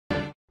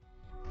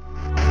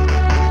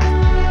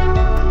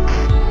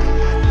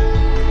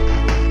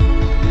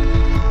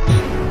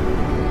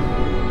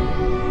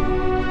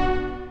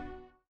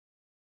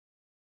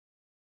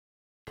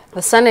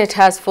The Senate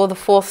has for the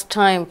fourth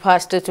time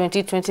passed the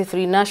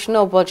 2023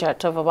 national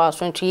budget of about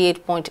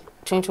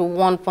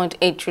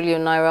 21.8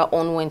 trillion naira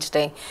on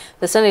Wednesday.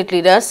 The Senate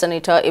leader,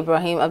 Senator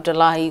Ibrahim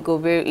Abdullahi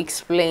Gobir,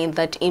 explained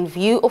that in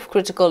view of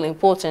critical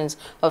importance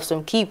of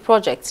some key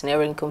projects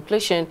nearing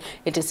completion,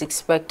 it is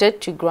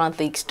expected to grant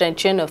the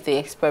extension of the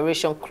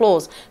expiration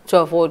clause to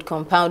avoid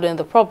compounding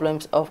the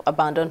problems of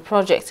abandoned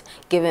projects,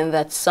 given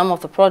that some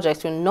of the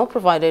projects were not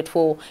provided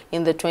for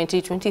in the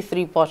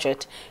 2023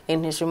 budget.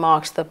 In his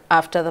remarks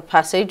after the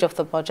passage of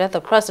the budget,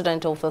 the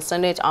President of the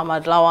Senate,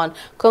 Ahmad Lawan,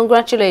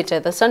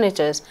 congratulated the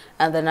senators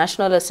and the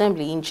National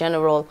Assembly in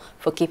general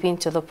for keeping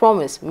to the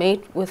promise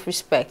made with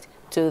respect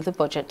to the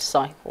budget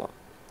cycle.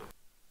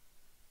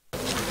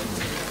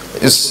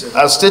 It's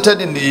as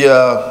stated in the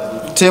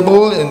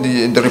table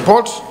in the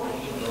report.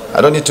 I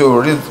don't need to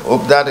read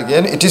up that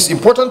again. It is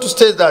important to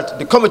state that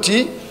the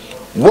committee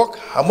worked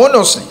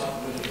harmoniously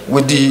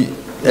with the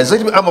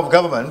executive arm of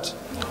government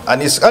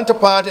and its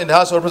counterpart in the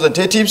House of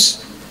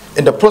Representatives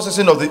in the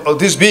processing of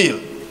this bill,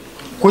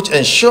 which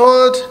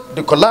ensured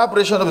the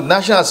collaboration of the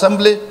National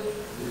Assembly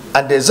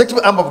and the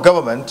executive arm of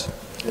government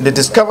in the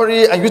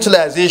discovery and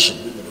utilization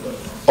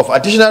of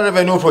additional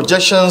revenue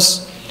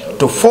projections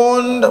to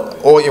fund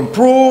or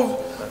improve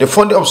the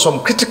funding of some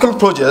critical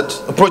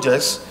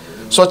projects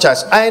such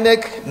as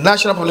INEC,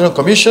 National Population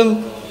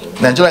Commission,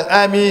 Nigerian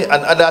Army,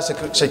 and other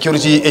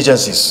security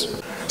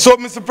agencies. So,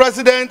 Mr.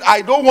 President,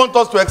 I don't want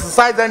us to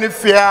exercise any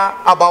fear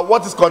about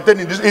what is contained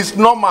in this. It's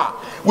normal.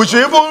 We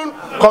should even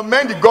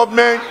commend the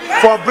government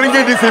for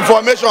bringing this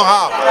information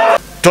out.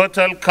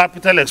 Total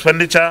capital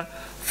expenditure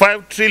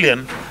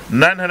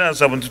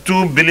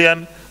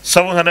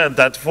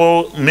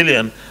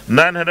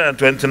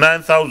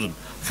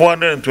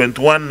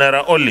 5,972,734,929,421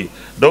 naira only.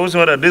 Those who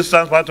are the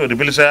distance part of the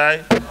bill say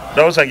aye.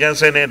 Those against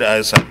say nay, the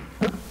ayes have.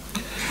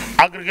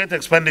 Aggregate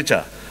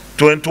expenditure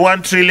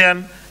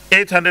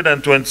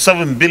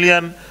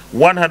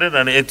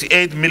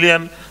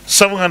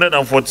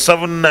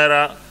 21,827,188,747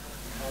 naira,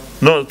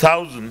 no,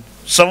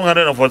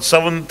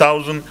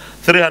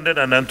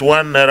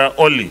 747,391 naira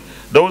only.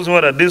 Those who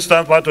are the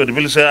distance part of the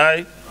bill say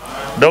aye.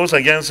 Those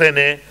against say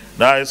nay,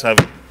 the ayes have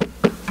it.